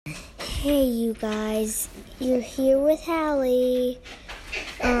Hey, you guys, you're here with Hallie.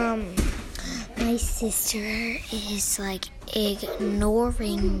 My sister is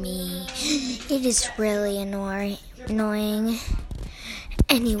ignoring me. It is really annoying.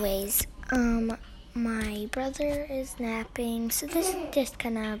 Anyways, my brother is napping, so this is just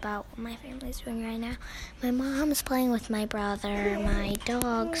kind of about what my family's doing right now. My mom's playing with my brother. My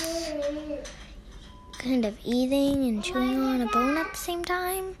dog's kind of eating and chewing on a bone at the same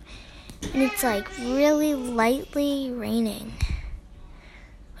time. And it's really lightly raining.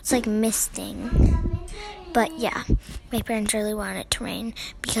 It's misting. But yeah, my parents really want it to rain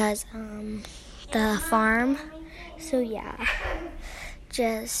because the farm. So yeah.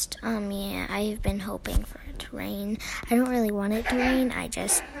 I've been hoping for it to rain. I don't really want it to rain. I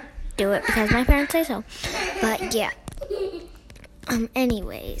just do it because my parents say so. But yeah.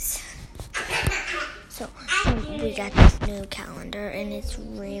 Anyways. So, we got this new calendar, and it's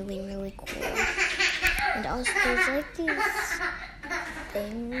really, really cool. And also, there's these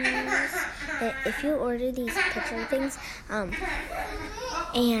things that if you order these picture things,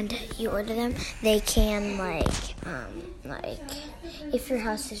 and you order them, they can, if your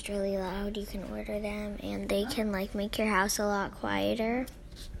house is really loud, you can order them, and they can, make your house a lot quieter.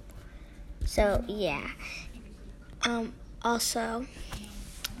 So, yeah. Also,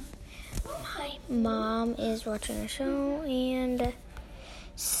 my mom is watching a show and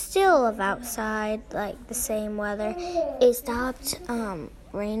still outside, the same weather. It stopped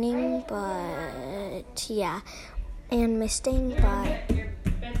raining, but yeah, and misting, but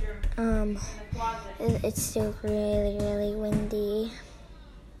it's still really, really windy,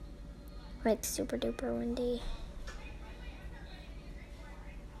 super duper windy,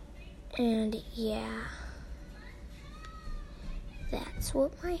 and yeah. That's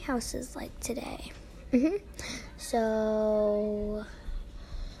what my house is like today. So,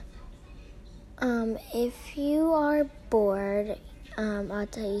 if you are bored, I'll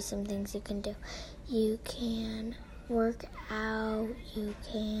tell you some things you can do. You can work out. You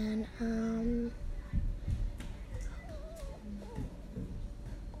can,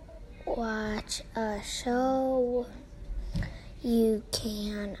 watch a show. You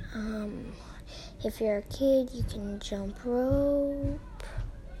can, if you're a kid, you can jump rope.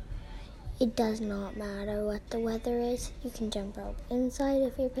 It does not matter what the weather is. You can jump rope inside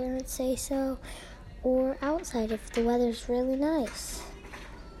if your parents say so, or outside if the weather's really nice.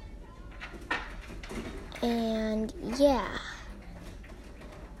 And yeah.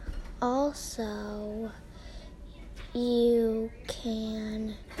 Also, you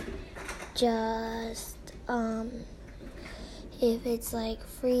can just, if it's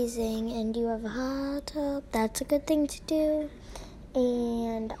freezing and you have a hot tub, that's a good thing to do.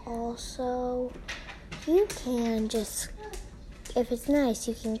 And also, you can just, if it's nice,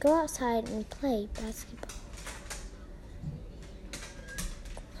 you can go outside and play basketball.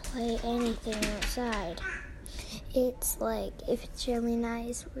 Play anything outside. It's if it's really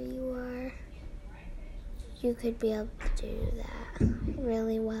nice where you are, you could be able to do that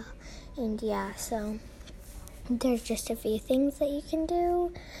really well. And yeah, so there's just a few things that you can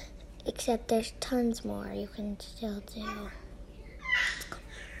do, except there's tons more you can still do.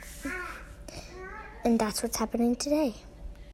 And that's what's happening today.